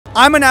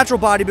I'm a natural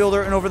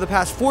bodybuilder, and over the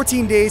past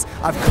 14 days,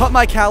 I've cut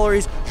my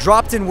calories,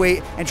 dropped in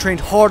weight, and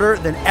trained harder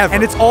than ever.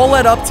 And it's all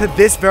led up to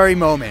this very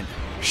moment,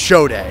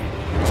 show day.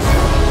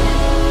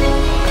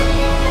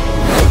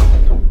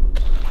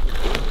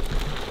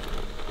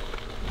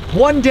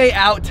 One day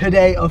out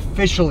today,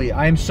 officially.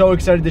 I am so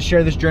excited to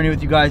share this journey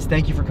with you guys.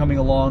 Thank you for coming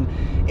along.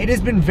 It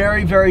has been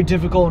very, very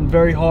difficult and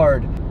very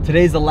hard.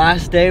 Today's the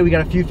last day. We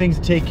got a few things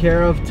to take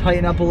care of,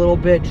 tighten up a little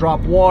bit, drop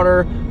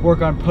water,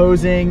 work on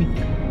posing,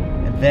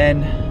 and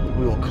then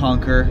we will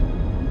conquer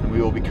and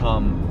we will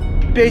become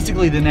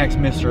basically the next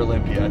Mr.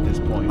 Olympia at this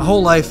point. My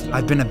whole life,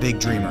 I've been a big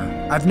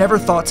dreamer. I've never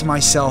thought to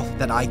myself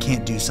that I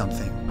can't do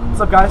something.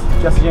 What's up guys,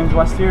 Jesse James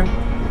West here.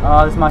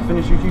 This is my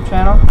fitness YouTube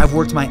channel. I've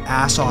worked my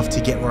ass off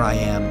to get where I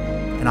am,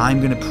 and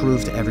I'm gonna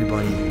prove to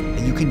everybody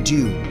that you can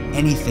do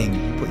anything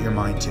you put your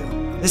mind to.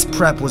 This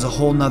prep was a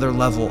whole nother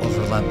level of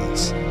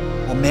relentless.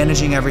 While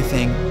managing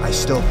everything, I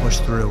still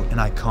pushed through and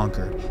I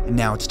conquered, and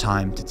now it's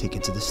time to take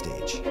it to the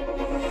stage.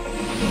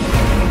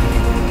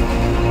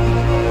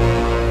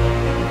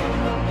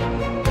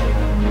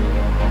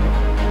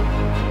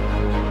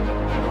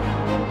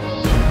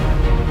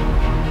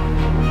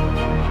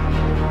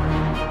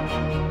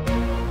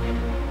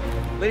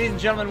 Ladies and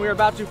gentlemen, we are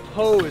about to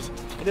pose.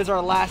 It is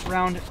our last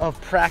round of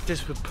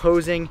practice with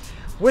posing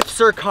with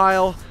Sir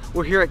Kyle.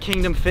 We're here at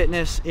Kingdom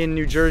Fitness in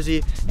New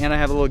Jersey, and I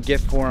have a little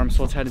gift for him,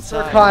 so let's head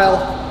inside. Sir Kyle,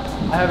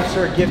 I have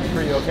a gift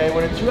for you, okay?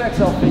 Would a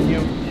 2XL fit you?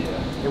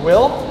 Yeah. It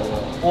will?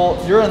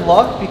 Well, you're in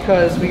luck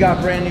because we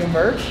got brand new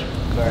merch.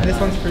 And this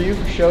one's for you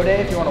for show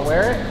day if you want to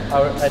wear it.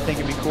 I think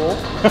it'd be cool.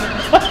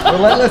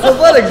 Relentless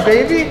Athletics,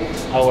 baby.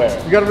 I'll wear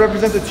it. You got to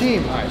represent the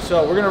team. All right,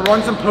 so we're going to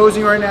run some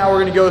posing right now. We're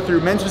going to go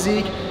through men's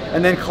physique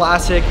and then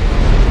classic.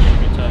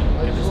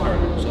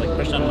 So like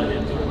push down my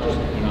hands.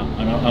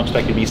 I don't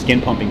expect it to be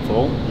skin pumping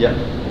full. Yeah.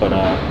 But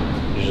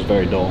it's just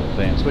very dull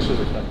things. Which was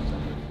expected.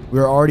 We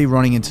were already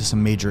running into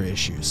some major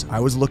issues. I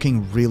was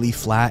looking really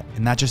flat,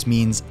 and that just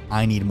means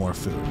I need more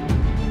food.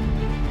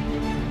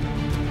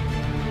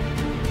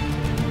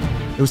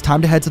 It was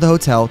time to head to the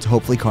hotel to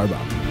hopefully carb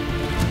up.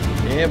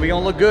 Yeah, we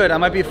gonna look good. I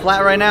might be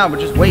flat right now, but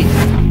just wait.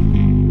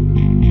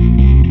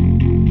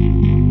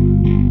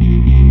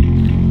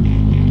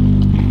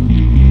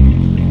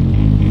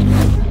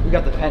 We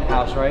got the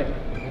penthouse, right?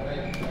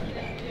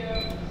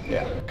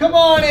 Yeah. Come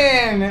on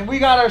in! We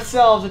got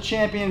ourselves a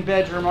champion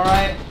bedroom, all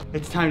right?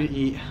 It's time to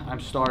eat. I'm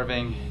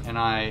starving, and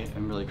I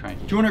am really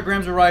cranky. 200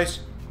 grams of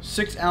rice,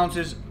 6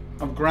 ounces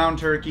of ground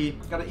turkey.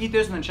 Gotta eat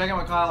this and then check out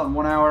with Kyle in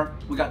 1 hour.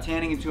 We got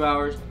tanning in 2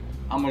 hours.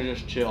 I'm gonna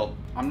just chill.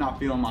 I'm not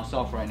feeling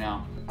myself right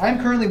now. I'm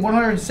currently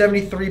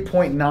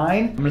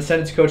 173.9. I'm gonna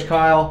send it to Coach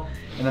Kyle,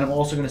 and then I'm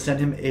also gonna send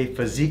him a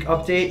physique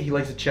update. He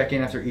likes to check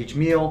in after each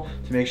meal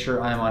to make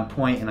sure I'm on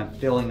point and I'm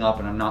filling up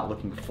and I'm not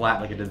looking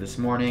flat like I did this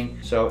morning.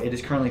 So it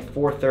is currently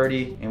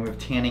 4:30 and we have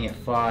tanning at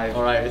 5.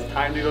 All right, it's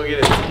time to go get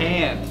a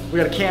tan. We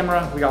got a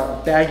camera, we got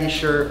a baggy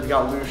shirt, we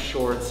got loose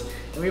shorts,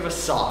 and we have a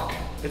sock.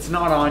 It's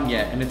not on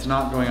yet, and it's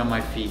not going on my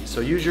feet.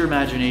 So use your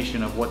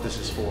imagination of what this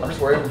is for. I'm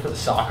just worried I'm gonna put the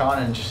sock on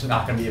and it's just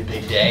not gonna be a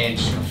big day and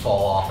it's just gonna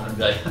fall off and I'm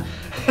like,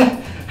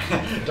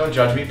 don't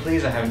judge me,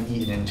 please. I haven't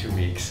eaten in 2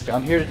 weeks.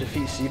 I'm here to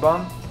defeat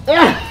C-Bomb.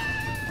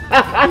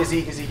 Is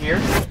he here?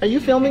 Are you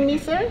filming me,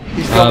 sir?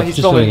 He's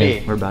filming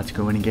me. We're about to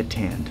go in and get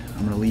tanned.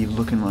 I'm gonna leave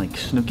looking like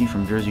Snooki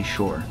from Jersey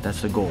Shore.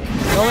 That's the goal.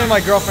 Normally my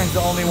girlfriend's the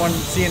only one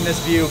seeing this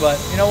view, but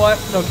you know what?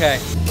 It's okay.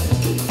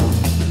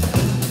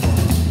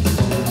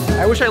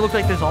 I wish I looked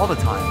like this all the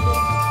time.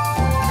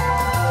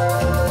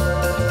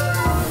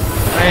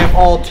 I am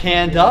all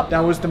tanned up. That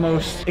was the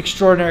most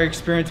extraordinary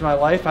experience of my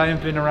life. I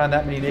haven't been around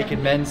that many naked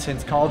men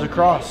since college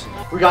lacrosse.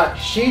 We got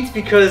sheets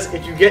because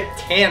if you get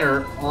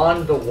tanner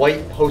on the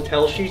white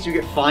hotel sheets, you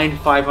get fined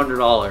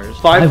 $500.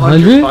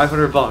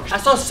 500 bucks. I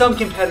saw some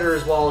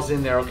competitors while I was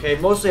in there, okay?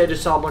 Mostly I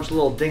just saw a bunch of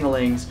little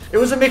dingalings. It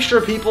was a mixture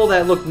of people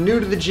that looked new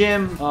to the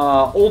gym,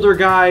 older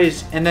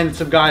guys, and then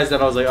some guys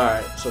that I was like, all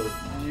right, so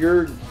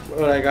you're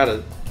what I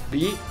gotta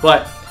beat,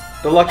 but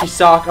the lucky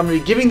sock, I'm gonna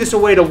be giving this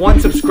away to 1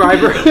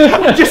 subscriber.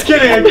 Just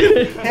kidding.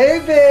 Hey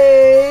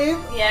babe.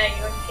 Yeah,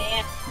 you look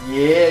tan.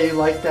 Yeah, you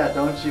like that,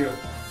 don't you?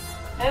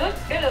 It looks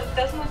good. It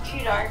doesn't look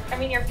too dark. I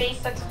mean, your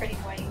face looks pretty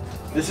white.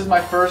 This is my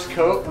first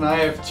coat and I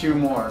have 2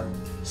 more.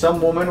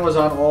 Some woman was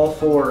on all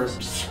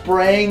 4s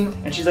spraying,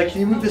 and she's like, can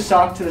you move the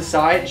sock to the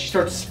side? She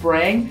starts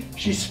spraying.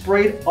 She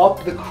sprayed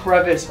up the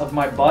crevice of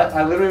my butt.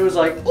 I literally was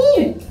like,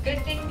 ooh.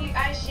 Good thing you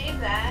guys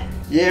shaved that.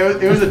 Yeah,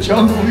 it was a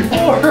jungle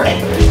before.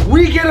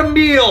 We get a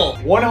meal.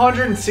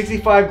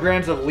 165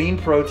 grams of lean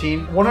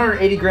protein,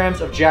 180 grams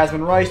of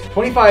jasmine rice,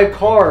 25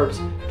 carbs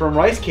from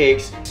rice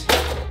cakes,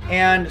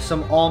 and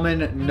some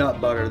almond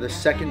nut butter, the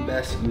second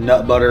best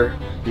nut butter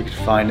you could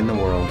find in the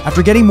world.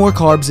 After getting more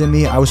carbs in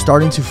me, I was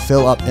starting to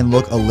fill up and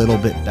look a little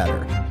bit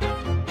better.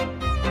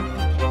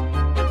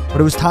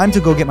 But it was time to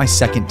go get my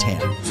second tan.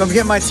 So I'm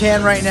getting my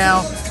tan right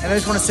now, and I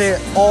just want to say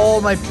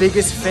all my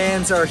biggest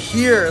fans are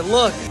here.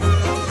 Look.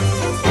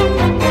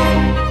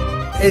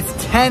 It's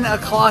 10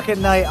 o'clock at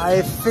night. I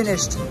have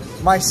finished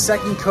my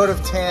second coat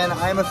of tan.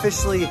 I am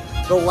officially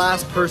the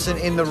last person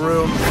in the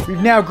room.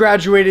 We've now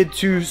graduated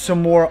to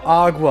some more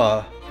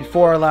agua.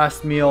 Before our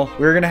last meal,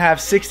 we're gonna have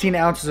 16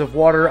 ounces of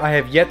water. I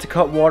have yet to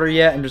cut water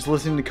yet. I'm just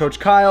listening to Coach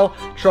Kyle,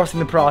 trusting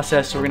the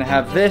process. So we're gonna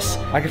have this.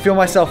 I can feel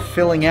myself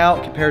filling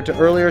out compared to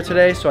earlier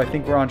today, so I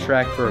think we're on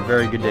track for a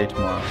very good day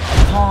tomorrow.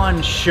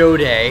 Upon show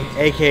day,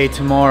 AKA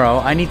tomorrow,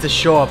 I need to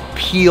show up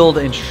peeled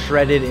and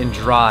shredded and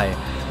dry.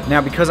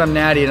 Now, because I'm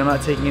natty and I'm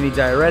not taking any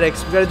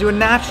diuretics, we gotta do a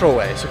natural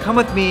way. So come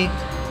with me,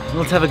 and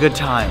let's have a good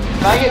time.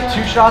 Can I get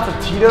 2 shots of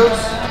Tito's?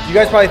 You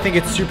guys probably think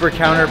it's super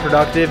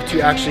counterproductive to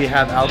actually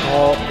have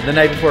alcohol the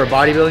night before a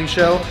bodybuilding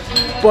show,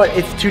 but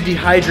it's to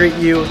dehydrate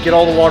you, get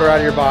all the water out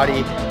of your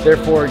body,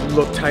 therefore you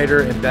look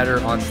tighter and better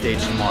on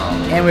stage tomorrow.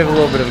 And we have a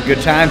little bit of a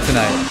good time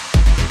tonight.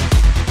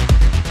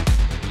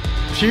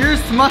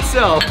 Cheers to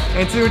myself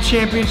and to a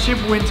championship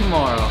win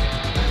tomorrow.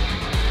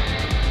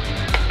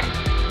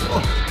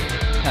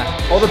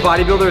 All the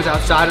bodybuilders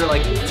outside are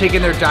like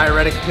taking their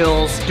diuretic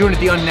pills, doing it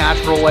the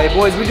unnatural way.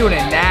 Boys, we're doing it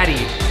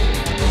natty.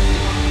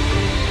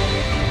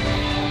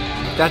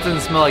 If that doesn't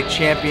smell like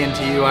champion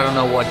to you, I don't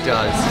know what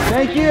does.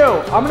 Thank you.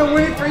 I'm gonna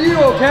win it for you,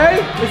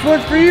 okay? This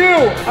one's for you.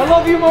 I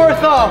love you,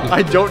 Martha.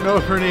 I don't know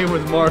if her name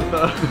was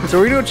Martha. So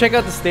we're gonna go check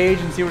out the stage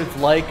and see what it's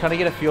like, kind of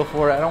get a feel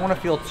for it. I don't want to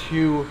feel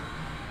too,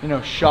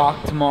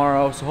 shocked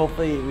tomorrow. So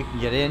hopefully we can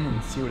get in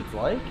and see what it's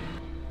like.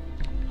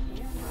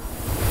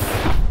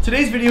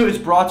 Today's video is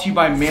brought to you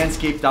by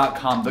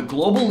Manscaped.com, the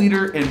global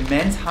leader in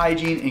men's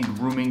hygiene and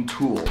grooming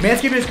tools.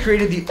 Manscaped has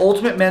created the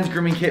ultimate men's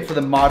grooming kit for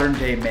the modern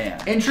day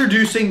man.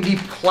 Introducing the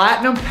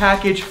Platinum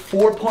Package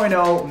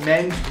 4.0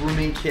 men's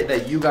grooming kit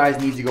that you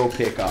guys need to go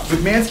pick up.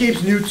 With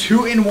Manscaped's new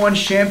 2-in-1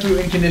 shampoo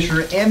and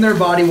conditioner and their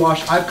body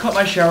wash, I've cut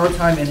my shower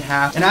time in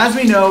half. And as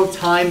we know,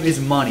 time is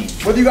money.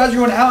 Whether you guys are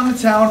going out in the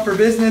town for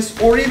business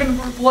or even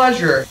for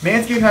pleasure,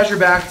 Manscaped has your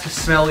back to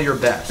smell your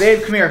best.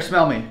 Babe, come here,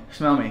 smell me,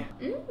 smell me.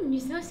 You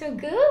smell so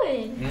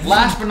good.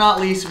 Last but not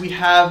least, we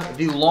have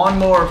the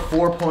Lawnmower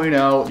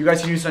 4.0. You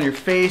guys can use it on your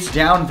face,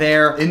 down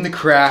there, in the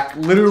crack,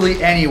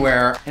 literally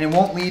anywhere, and it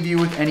won't leave you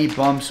with any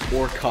bumps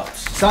or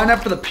cuts. Sign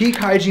up for the Peak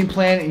Hygiene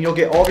Plan and you'll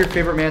get all of your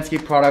favorite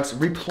Manscaped products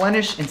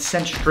replenished and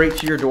sent straight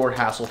to your door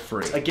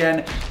hassle-free.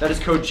 Again, that is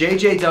code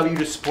JJW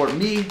to support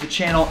me, the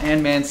channel,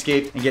 and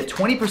Manscaped and get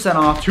 20%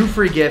 off, 2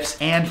 free gifts,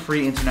 and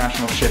free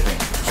international shipping.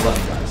 I love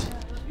you guys.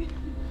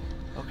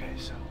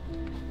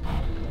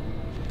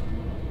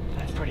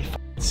 Pretty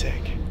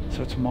sick.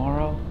 So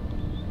tomorrow,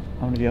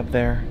 I'm gonna be up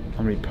there,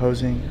 I'm gonna be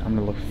posing, I'm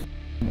gonna look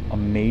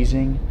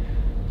amazing.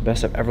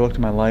 Best I've ever looked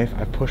in my life.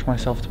 I pushed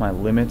myself to my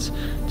limits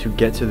to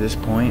get to this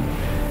point.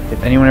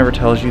 If anyone ever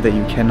tells you that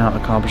you cannot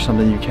accomplish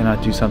something, you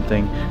cannot do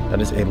something, that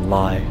is a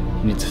lie.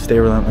 You need to stay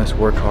relentless,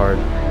 work hard,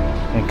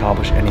 and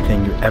accomplish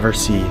anything you ever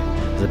see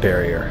as a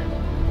barrier.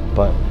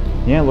 But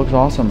yeah, it looks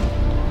awesome.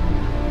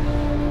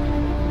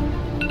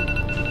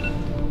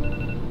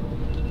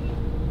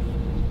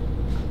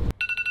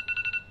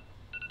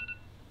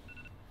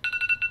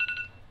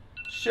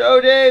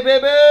 Show day,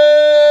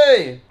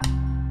 baby!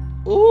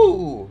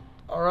 Ooh!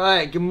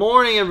 Alright, good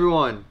morning,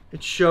 everyone.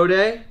 It's show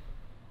day.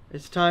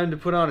 It's time to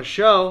put on a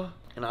show,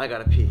 and I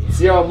gotta pee.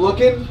 See how I'm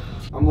looking?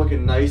 I'm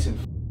looking nice and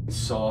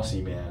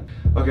saucy, man.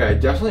 Okay, I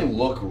definitely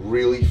look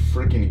really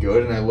freaking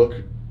good, and I look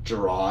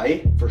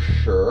dry, for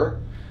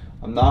sure.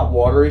 I'm not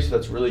watery, so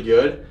that's really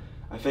good.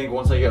 I think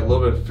once I get a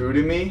little bit of food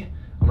in me,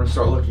 I'm gonna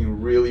start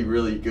looking really,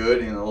 really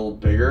good and a little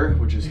bigger,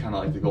 which is kind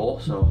of like the goal,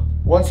 so.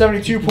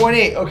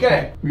 172.8,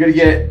 okay. We gotta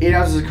get 8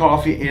 ounces of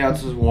coffee, 8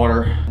 ounces of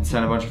water, and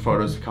send a bunch of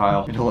photos to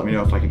Kyle, and he'll let me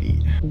know if I can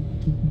eat.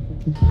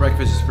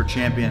 Breakfast is for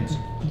champions.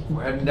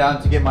 We're heading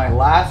down to get my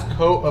last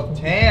coat of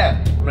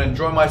tan. I'm gonna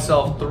enjoy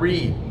myself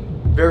 3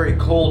 very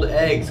cold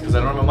eggs, because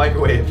I don't have a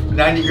microwave.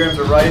 90 grams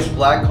of rice,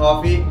 black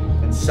coffee,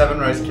 and 7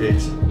 rice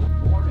cakes.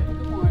 Good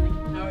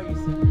morning. How are you,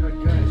 sir?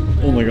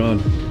 Good. Oh my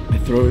God. My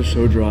throat is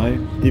so dry,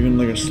 even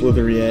like a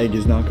slithery egg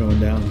is not going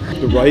down.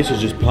 The rice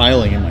is just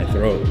piling in my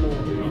throat.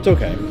 It's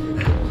okay.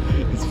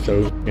 It's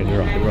so f***ing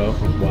dry, bro.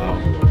 Wow.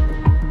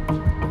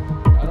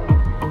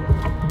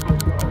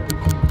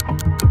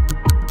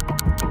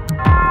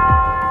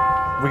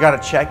 We gotta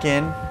check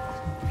in.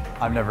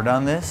 I've never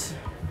done this.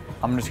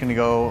 I'm just gonna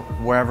go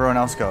where everyone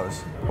else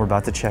goes. We're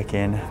about to check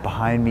in.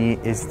 Behind me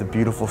is the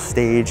beautiful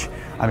stage.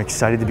 I'm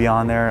excited to be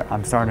on there.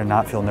 I'm starting to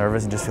not feel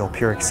nervous and just feel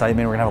pure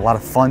excitement. We're gonna have a lot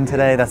of fun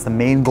today. That's the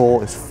main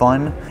goal, is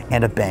fun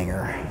and a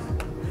banger.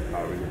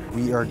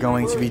 We are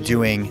going to be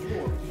doing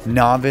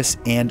novice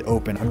and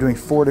open. I'm doing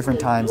 4 different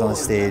times on the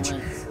stage.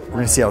 We're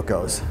gonna see how it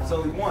goes.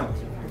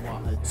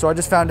 So I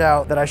just found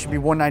out that I should be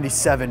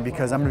 197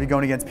 because I'm gonna be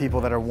going against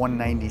people that are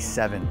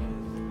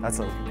 197. That's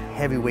a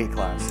heavyweight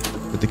class.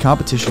 With the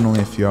competition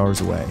only a few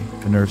hours away,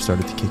 the nerves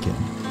started to kick in.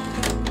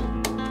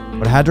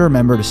 But I had to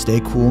remember to stay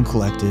cool and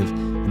collective,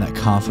 and that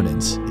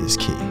confidence is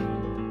key.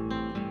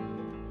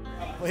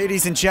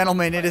 Ladies and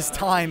gentlemen, it is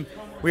time.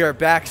 We are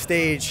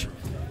backstage.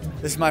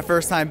 This is my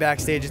first time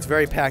backstage. It's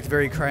very packed,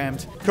 very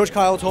crammed. Coach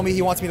Kyle told me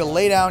he wants me to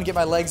lay down, get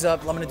my legs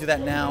up. I'm gonna do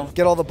that now.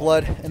 Get all the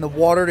blood and the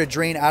water to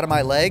drain out of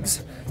my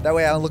legs. That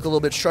way I look a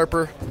little bit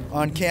sharper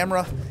on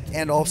camera.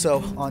 and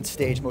also on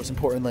stage, most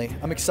importantly.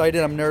 I'm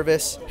excited, I'm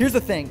nervous. Here's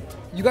the thing.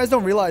 You guys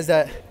don't realize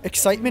that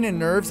excitement and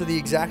nerves are the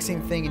exact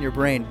same thing in your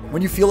brain.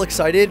 When you feel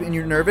excited and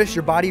you're nervous,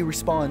 your body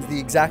responds the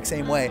exact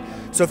same way.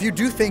 So if you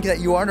do think that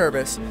you are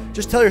nervous,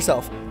 just tell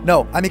yourself,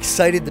 no, I'm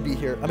excited to be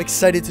here. I'm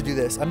excited to do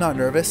this. I'm not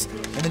nervous.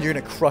 And then you're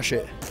gonna crush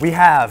it. We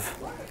have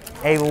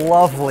a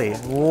lovely,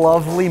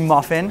 lovely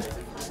muffin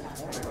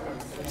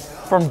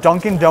from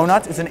Dunkin'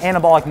 Donuts. It's an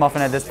anabolic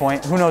muffin at this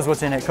point. Who knows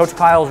what's in it? Coach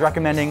Kyle's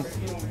recommending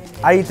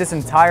I eat this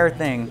entire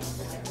thing,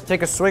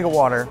 take a swig of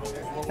water,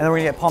 and then we're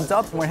gonna get pumped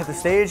up, we're gonna hit the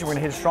stage, we're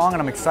gonna hit it strong,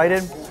 and I'm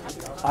excited.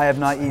 I have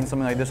not eaten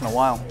something like this in a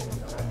while.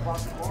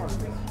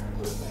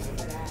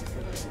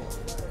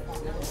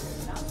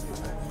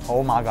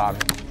 Oh my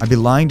God. I'd be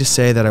lying to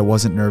say that I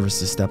wasn't nervous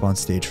to step on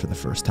stage for the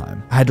first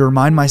time. I had to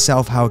remind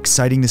myself how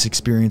exciting this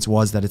experience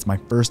was, that it's my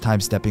first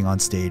time stepping on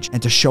stage,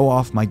 and to show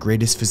off my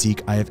greatest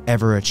physique I have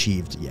ever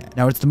achieved yet.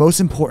 Now, it's the most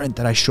important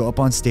that I show up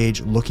on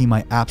stage looking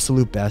my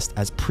absolute best,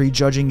 as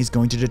pre-judging is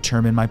going to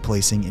determine my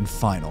placing in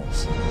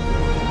finals.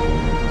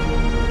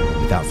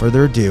 Without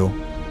further ado,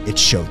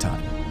 it's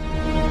showtime.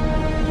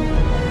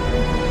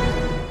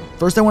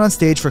 First, I went on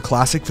stage for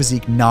Classic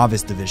Physique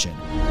Novice Division.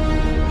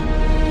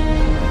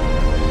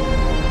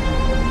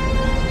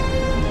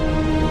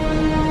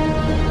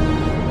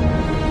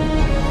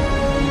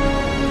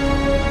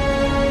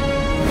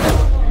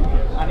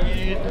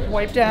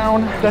 Wipe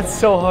down. That's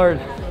so hard.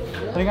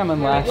 I think I'm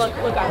in last. Look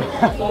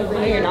up. No,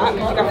 you're not,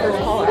 because you got first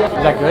call up. Is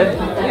that good?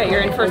 Yeah,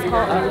 you're in first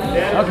call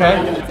up.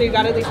 Okay. So you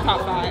got at least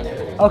top 5.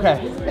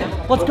 Okay.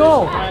 Let's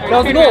go. That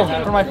was the goal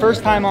for my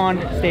first time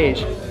on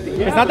stage.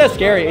 It's not that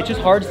scary. It's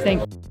just hard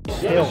staying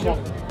still.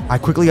 I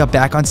quickly got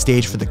back on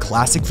stage for the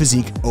Classic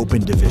Physique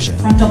Open Division.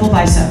 Front double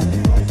bicep.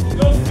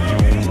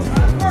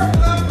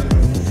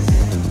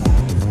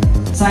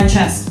 Side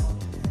chest.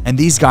 And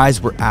these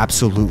guys were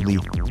absolutely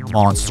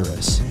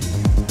monstrous.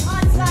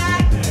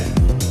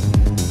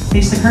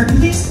 Face the curtain,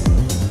 please.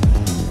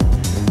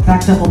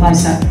 Back double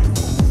bicep.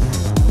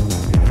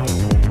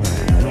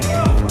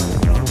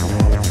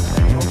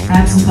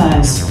 Abs and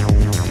thighs.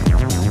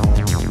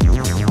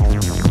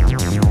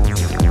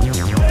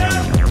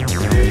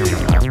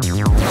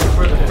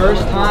 For the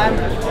first time,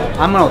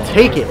 I'm gonna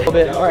take it.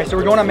 All right, so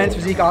we're going on men's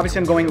physique. Obviously,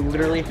 I'm going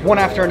literally one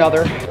after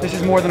another. This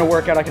is more than a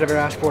workout I could ever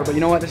ask for, but you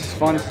know what? This is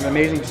fun. This is an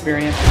amazing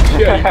experience.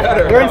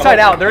 They're inside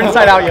out. They're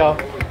inside out, yo.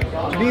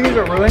 Do you think these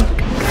are ruined?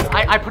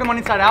 I put them on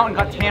inside out and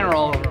got tanner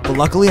all over them. But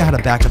luckily, I had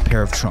a backup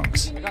pair of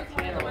trunks.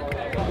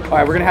 All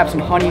right, we're gonna have some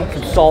honey,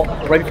 some salt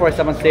right before I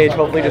step on stage.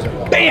 Hopefully just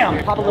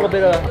BAM! Pop a little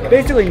bit of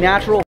basically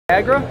natural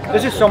Viagra.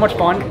 This is so much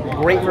fun.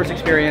 Great first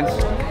experience.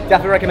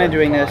 Definitely recommend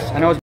doing this. I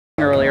know it was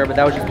earlier, but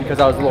that was just because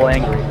I was a little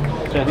angry.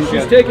 So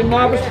She's taking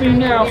lava speed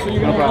now, so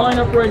you're gonna line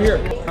up right here.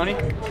 Honey?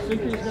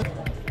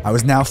 I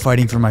was now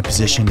fighting for my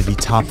position to be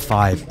top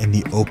 5 in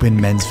the Open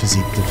Men's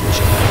Physique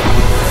Division,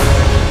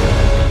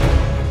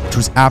 which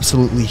was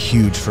absolutely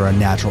huge for a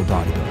natural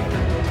bodybuilder.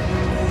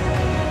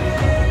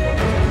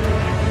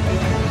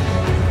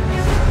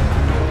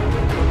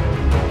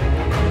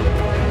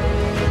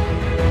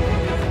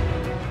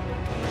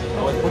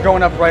 We're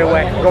going up right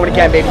away. We're going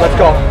again, baby. Let's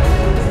go.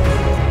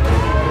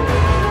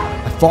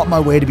 I fought my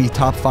way to be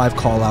top 5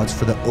 callouts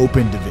for the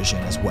Open Division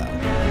as well.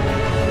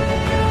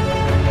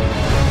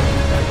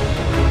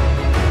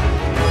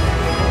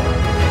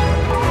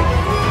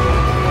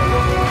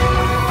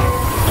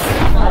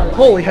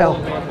 Holy hell.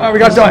 All right, we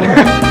got done.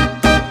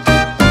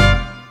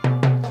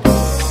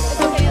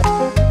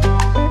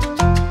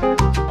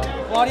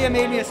 Claudia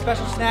made me a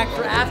special snack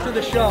for after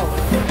the show.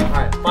 All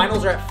right,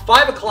 finals are at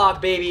 5 o'clock,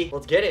 baby.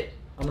 Let's get it.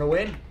 I'm gonna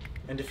win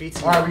and defeat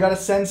some. All right, we gotta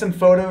send some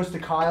photos to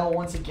Kyle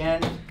once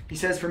again. He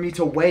says for me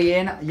to weigh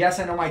in. Yes,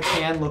 I know my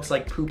tan looks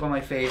like poop on my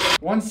face.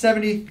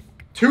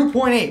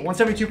 172.8.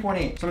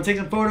 172.8. So I'm gonna take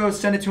some photos,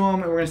 send it to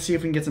him, and we're gonna see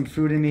if we can get some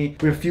food in me.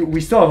 We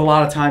still have a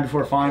lot of time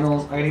before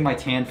finals. I gotta get my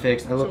tan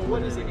fixed.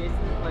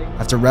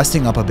 After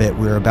resting up a bit,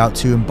 we were about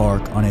to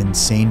embark on an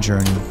insane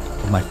journey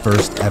of my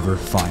first ever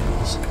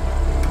finals.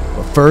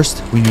 But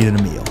first, we needed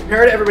a meal.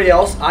 Compared to everybody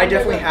else, I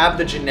definitely have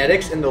the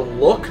genetics and the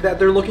look that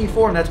they're looking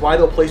for, and that's why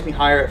they'll place me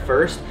higher at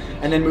first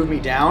and then move me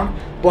down.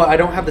 But I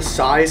don't have the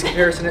size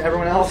comparison to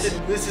everyone else.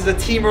 This is a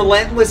Team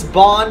Relentless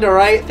bond, all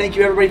right? Thank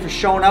you everybody for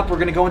showing up. We're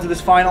gonna go into this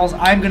finals.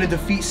 I'm gonna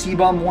defeat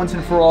C-Bum once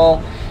and for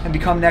all and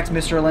become next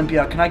Mr.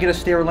 Olympia. Can I get a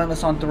Stay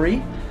Relentless on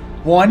 3?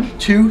 1,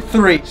 2,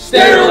 3.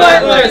 Stay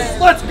Relentless!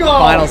 Let's go!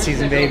 Final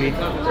season, baby. Yeah,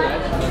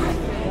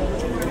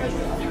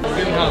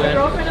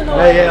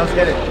 let's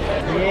get it.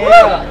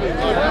 Yeah.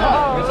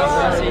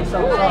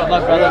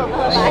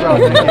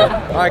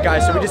 Alright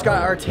guys, so we just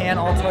got our tan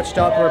all touched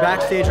up. We're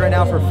backstage right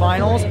now for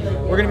finals.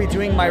 We're gonna be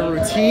doing my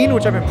routine,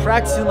 which I've been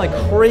practicing like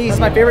crazy. It's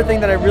my favorite thing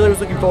that I really was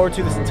looking forward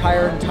to this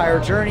entire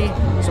journey.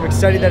 So I'm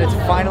excited that it's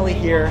finally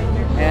here.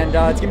 And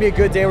it's gonna be a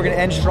good day. We're gonna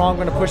end strong,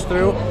 we're gonna push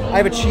through. I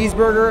have a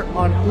cheeseburger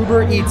on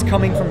Uber Eats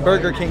coming from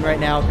Burger King right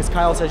now because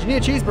Kyle says, you need a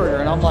cheeseburger.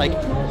 And I'm like,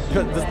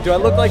 do I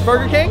look like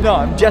Burger King? No,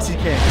 I'm Jesse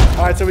King.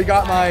 All right, so we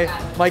got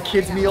my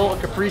kid's meal, a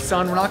Capri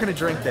Sun. We're not gonna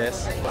drink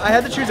this. I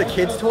had to choose a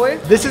kid's toy.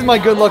 This is my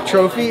good luck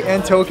trophy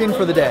and token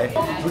for the day.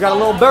 We got a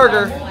little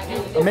burger,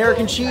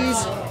 American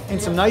cheese,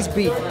 and some nice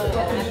beef.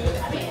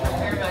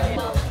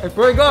 It's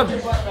pretty good.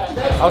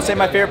 I would say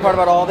my favorite part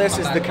about all this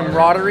is the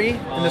camaraderie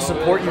and the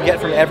support you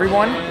get from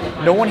everyone.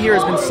 No one here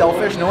has been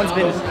selfish. No one's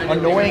been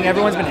annoying.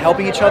 Everyone's been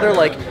helping each other.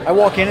 Like, I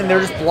walk in and they're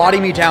just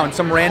blotting me down.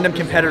 Some random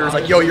competitor's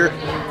like, yo,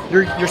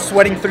 you're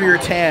sweating through your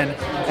tan.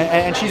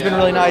 And she's been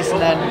really nice. And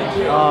then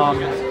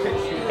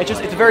it's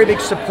a very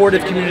big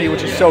supportive community,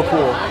 which is so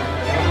cool.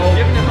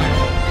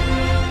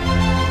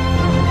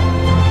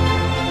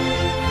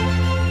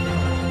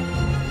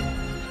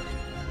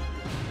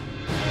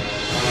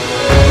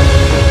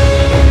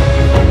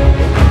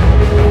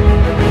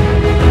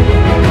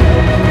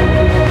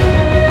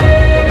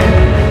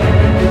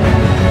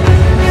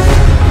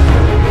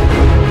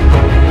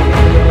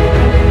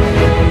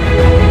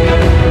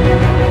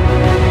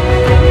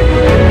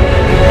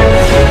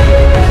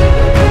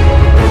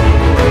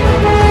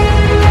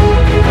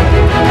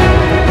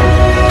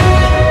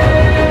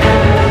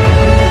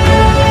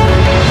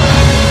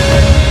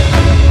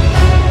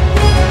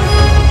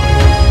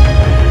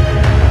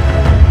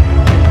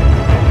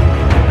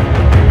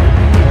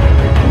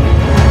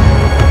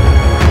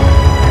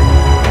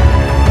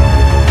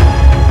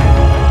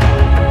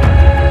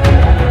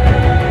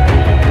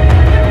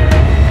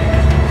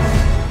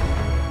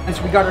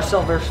 We got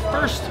ourselves our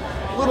first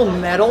little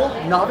medal,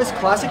 Novice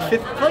Classic,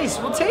 5th place.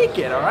 We'll take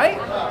it, all right?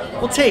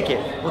 We'll take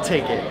it. We'll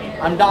take it.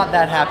 I'm not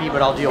that happy,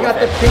 but I'll deal with it. We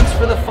got the pinks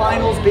for the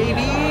finals,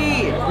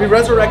 baby. We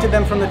resurrected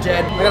them from the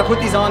dead. I gotta put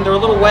these on. They're a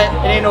little wet.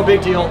 It ain't no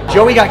big deal.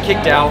 Joey got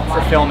kicked out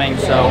for filming,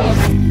 so.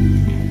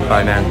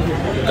 Bye, man.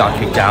 Got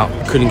kicked out.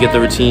 Couldn't get the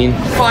routine.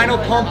 Final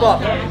pump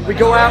up. We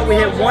go out, we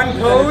hit one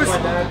pose,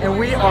 and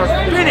we are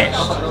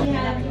finished.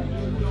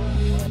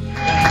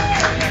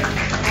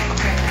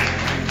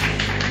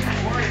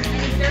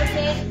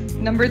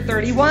 Number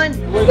 31.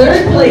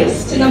 Third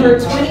place to number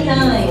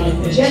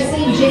 29,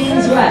 Jesse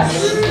James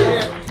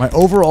West. My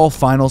overall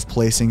finals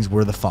placings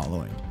were the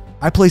following.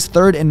 I placed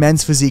 3rd in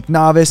Men's Physique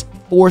Novice,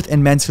 4th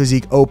in Men's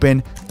Physique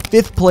Open,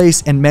 5th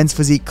place in Men's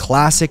Physique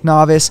Classic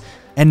Novice,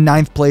 and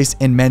 9th place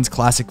in Men's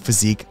Classic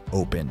Physique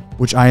Open,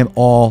 which I am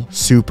all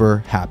super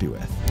happy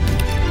with.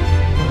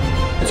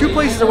 2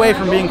 places away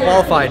from being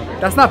qualified.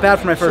 That's not bad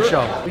for my first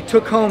show. We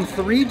took home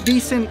 3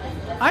 decent,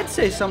 I'd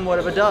say somewhat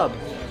of a dub.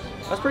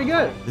 That's pretty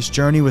good. This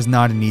journey was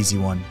not an easy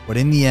one, but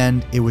in the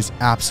end, it was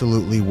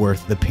absolutely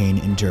worth the pain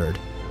endured.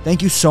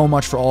 Thank you so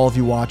much for all of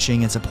you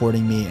watching and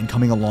supporting me and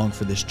coming along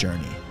for this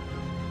journey.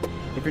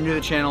 If you're new to the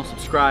channel,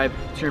 subscribe,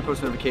 turn your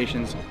post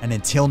notifications. And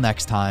until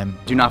next time,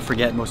 do not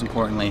forget, most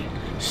importantly,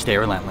 stay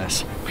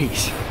relentless.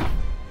 Peace.